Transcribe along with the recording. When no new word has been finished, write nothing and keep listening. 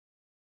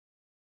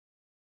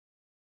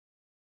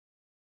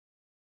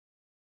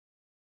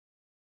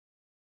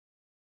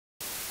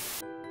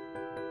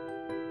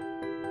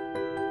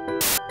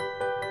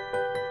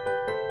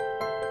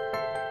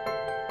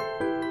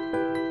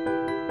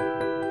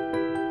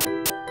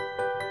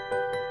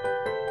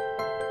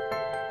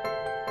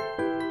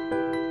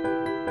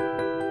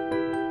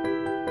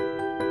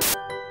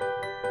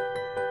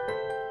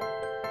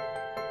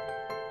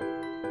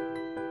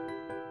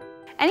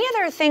Any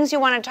other things you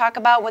want to talk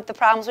about with the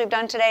problems we've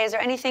done today? Is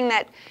there anything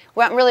that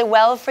went really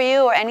well for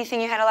you or anything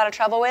you had a lot of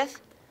trouble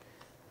with?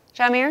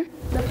 Jamir?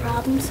 The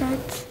problem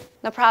sets.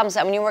 The problem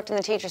set when you worked in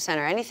the teacher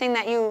center. Anything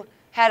that you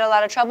had a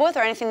lot of trouble with or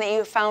anything that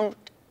you found?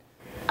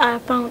 I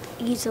found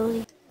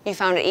easily. You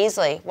found it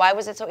easily. Why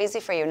was it so easy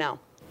for you? No.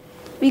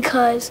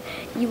 Because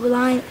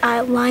I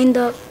lined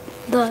up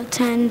the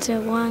 10s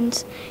and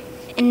 1s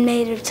and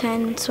made a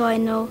 10, so I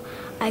know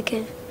I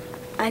could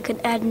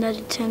add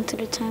another 10 to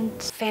the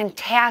 10s.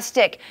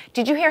 Fantastic.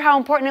 Did you hear how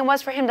important it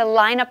was for him to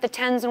line up the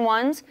 10s and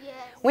 1s? Yes.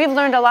 We've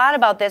learned a lot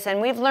about this, and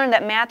we've learned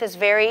that math is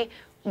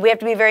we have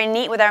to be very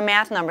neat with our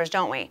math numbers,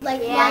 don't we?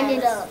 Like line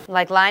it up.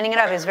 Like lining it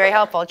up is very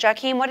helpful.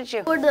 Jakeem, what did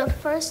you? For the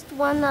first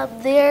one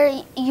up there,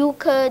 you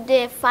could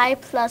do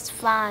 5 plus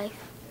 5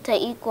 to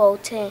equal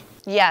 10.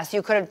 Yes,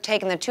 you could have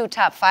taken the 2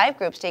 top 5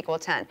 groups to equal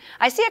 10.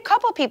 I see a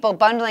couple people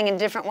bundling in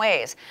different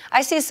ways.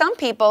 I see some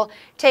people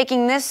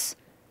taking this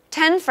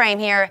 10 frame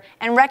here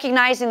and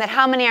recognizing that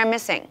how many are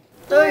missing?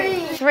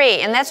 3.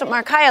 And that's what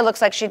Markaya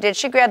looks like she did.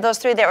 She grabbed those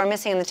 3 that were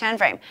missing in the 10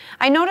 frame.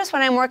 I notice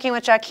when I'm working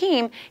with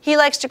Jakeem, he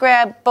likes to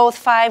grab both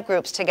 5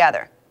 groups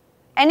together.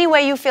 Any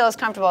way you feel is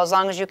comfortable as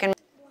long as you can